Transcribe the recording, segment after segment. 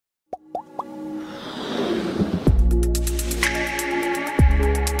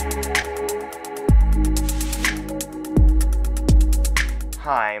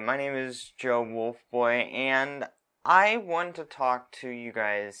Hi, my name is Joe Wolfboy, and I want to talk to you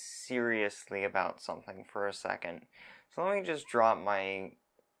guys seriously about something for a second. So let me just drop my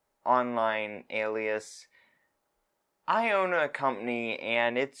online alias. I own a company,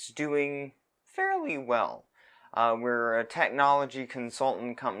 and it's doing fairly well. We're a technology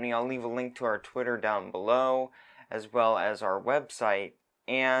consultant company. I'll leave a link to our Twitter down below, as well as our website.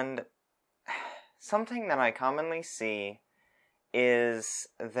 And something that I commonly see is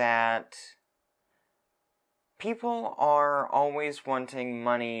that people are always wanting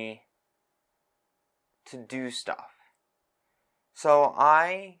money to do stuff. So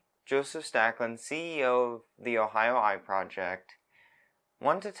I, Joseph Stacklin, CEO of the Ohio Eye Project,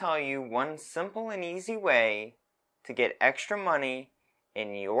 want to tell you one simple and easy way to get extra money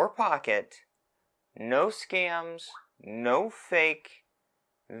in your pocket. No scams, no fake.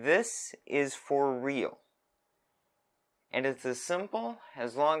 This is for real. And it's as simple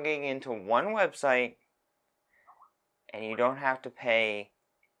as logging into one website, and you don't have to pay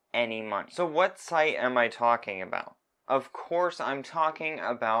any money. So what site am I talking about? Of course, I'm talking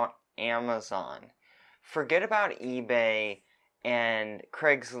about Amazon. Forget about eBay and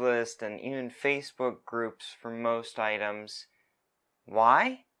Craigslist and even Facebook groups for most items.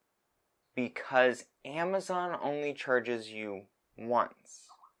 Why? Because Amazon only charges you once.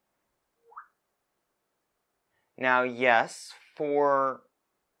 Now, yes, for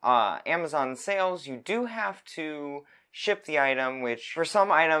Amazon sales, you do have to ship the item, which for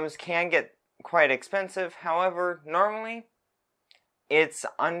some items can get quite expensive. However, normally it's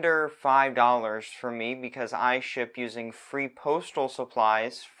under $5 for me because I ship using free postal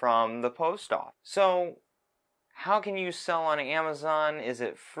supplies from the post office. So, how can you sell on Amazon? Is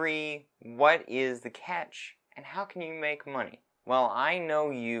it free? What is the catch? And how can you make money? Well, I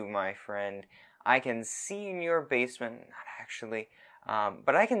know you, my friend. I can see in your basement, not actually,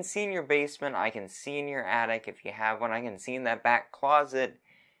 but I can see in your basement, I can see in your attic if you have one, I can see in that back closet.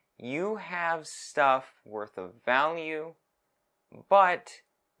 You have stuff worth of value, but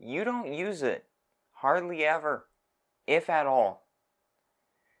you don't use it. Hardly ever, if at all.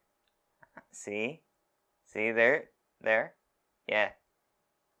 See? See there? Yeah.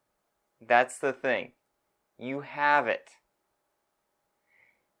 That's the thing. You have it.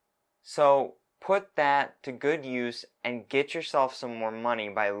 So, put that to good use and get yourself some more money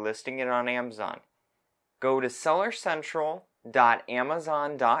by listing it on Amazon. Go to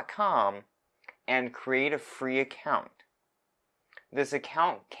sellercentral.amazon.com and create a free account. This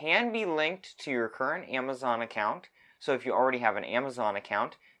account can be linked to your current Amazon account, so if you already have an Amazon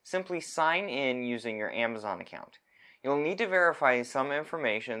account, simply sign in using your Amazon account. You'll need to verify some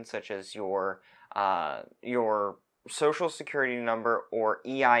information such as your Social Security number or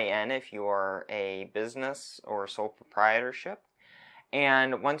EIN if you are a business or sole proprietorship.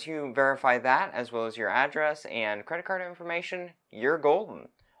 And once you verify that, as well as your address and credit card information, you're golden.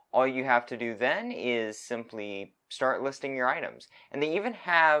 All you have to do then is simply start listing your items. And they even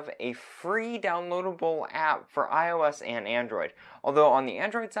have a free downloadable app for iOS and Android. Although on the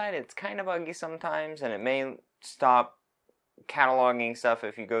Android side, it's kind of buggy sometimes, and it may stop cataloging stuff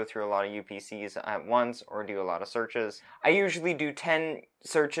if you go through a lot of UPCs at once or do a lot of searches. I usually do 10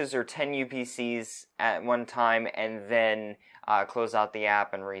 searches or 10 UPCs at one time and then close out the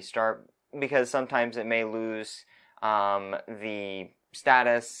app and restart, because sometimes it may lose the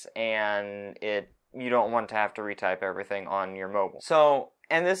status and you don't want to have to retype everything on your mobile. So,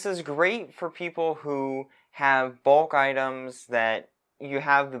 and this is great for people who have bulk items that you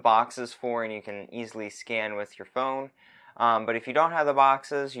have the boxes for and you can easily scan with your phone. But if you don't have the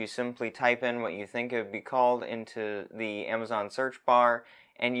boxes, you simply type in what you think it would be called into the Amazon search bar,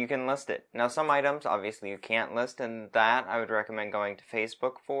 and you can list it. Now, some items, obviously, you can't list, and that I would recommend going to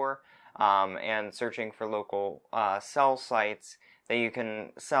Facebook for and searching for local sell sites that you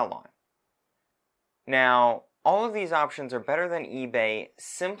can sell on. Now, all of these options are better than eBay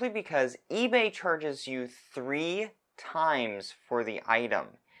simply because eBay charges you 3 times for the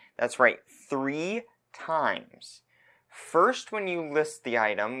item. That's right, 3 times. First, when you list the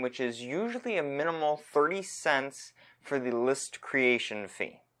item, which is usually a minimal 30 cents for the list creation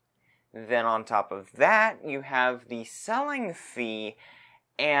fee. Then on top of that, you have the selling fee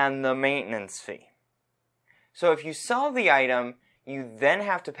and the maintenance fee. So if you sell the item, you then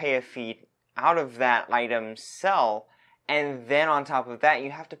have to pay a fee out of that item's sell, and then on top of that,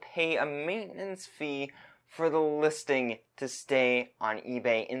 you have to pay a maintenance fee for the listing to stay on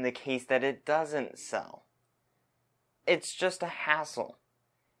eBay in the case that it doesn't sell. It's just a hassle.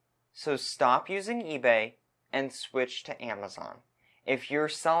 So stop using eBay and switch to Amazon. If you're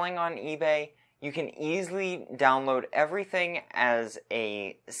selling on eBay, You can easily download everything as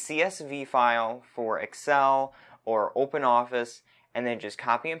a CSV file for Excel or OpenOffice, and then just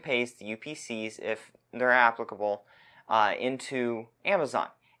copy and paste the UPCs, if they're applicable, into Amazon.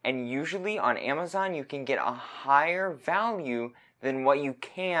 And usually on Amazon you can get a higher value than what you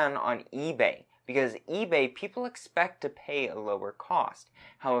can on eBay, because eBay, people expect to pay a lower cost.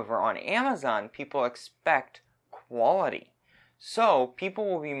 However, on Amazon, people expect quality. So people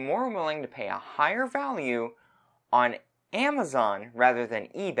will be more willing to pay a higher value on Amazon rather than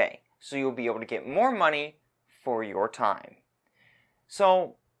eBay. So you'll be able to get more money for your time.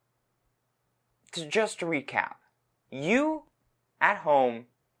 So, just to recap, you at home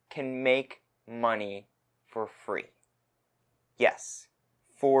can make money for free. Yes,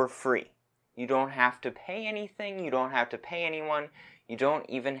 for free. You don't have to pay anything, you don't have to pay anyone, you don't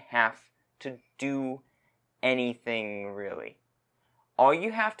even have to do anything really. All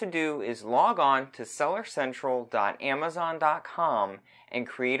you have to do is log on to sellercentral.amazon.com and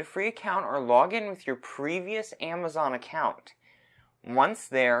create a free account or log in with your previous Amazon account. Once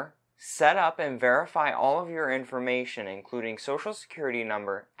there, set up and verify all of your information, including social security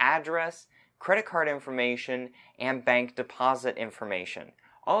number, address, credit card information, and bank deposit information.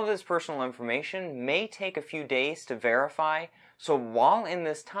 All of this personal information may take a few days to verify, so while in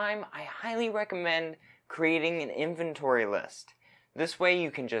this time, I highly recommend creating an inventory list. This way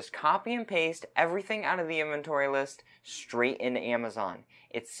you can just copy and paste everything out of the inventory list straight into Amazon.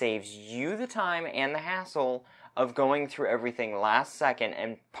 It saves you the time and the hassle of going through everything last second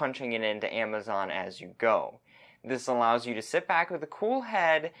and punching it into Amazon as you go. This allows you to sit back with a cool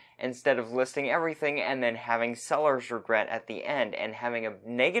head instead of listing everything and then having seller's regret at the end and having a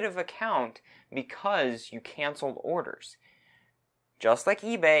negative account because you canceled orders. Just like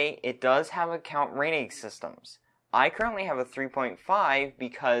eBay, it does have account rating systems. I currently have a 3.5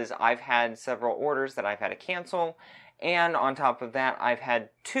 because I've had several orders that I've had to cancel, and on top of that, I've had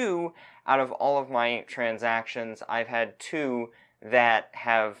 2 out of all of my transactions. I've had 2 that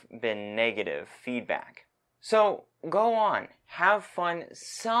have been negative feedback. So go on, have fun,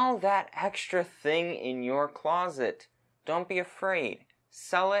 sell that extra thing in your closet. Don't be afraid.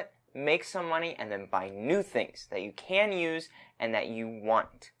 Sell it, make some money, and then buy new things that you can use and that you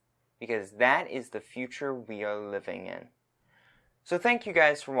want. Because that is the future we are living in. So thank you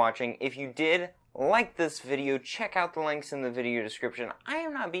guys for watching. If you did like this video, check out the links in the video description. I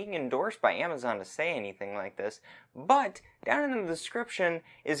am not being endorsed by Amazon to say anything like this, but down in the description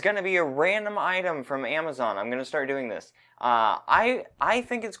is going to be a random item from Amazon. I'm going to start doing this. I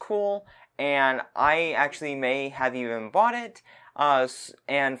think it's cool, and I actually may have even bought it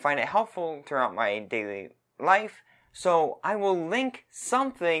and find it helpful throughout my daily life. So I will link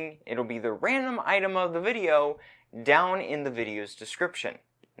something, it'll be the random item of the video, down in the video's description.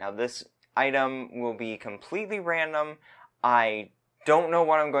 Now this item will be completely random. I don't know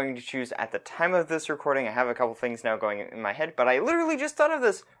what I'm going to choose at the time of this recording. I have a couple things now going in my head, but I literally just thought of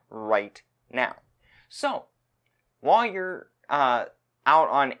this right now. So, while you're out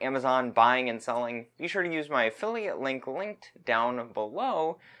on Amazon buying and selling, be sure to use my affiliate link linked down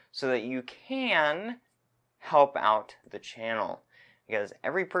below so that you can help out the channel, because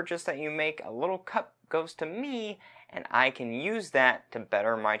every purchase that you make, a little cut goes to me, and I can use that to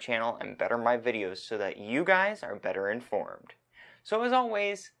better my channel and better my videos so that you guys are better informed. So as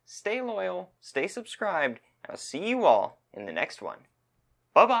always, stay loyal, stay subscribed, and I'll see you all in the next one.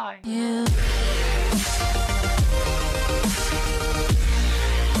 Bye-bye!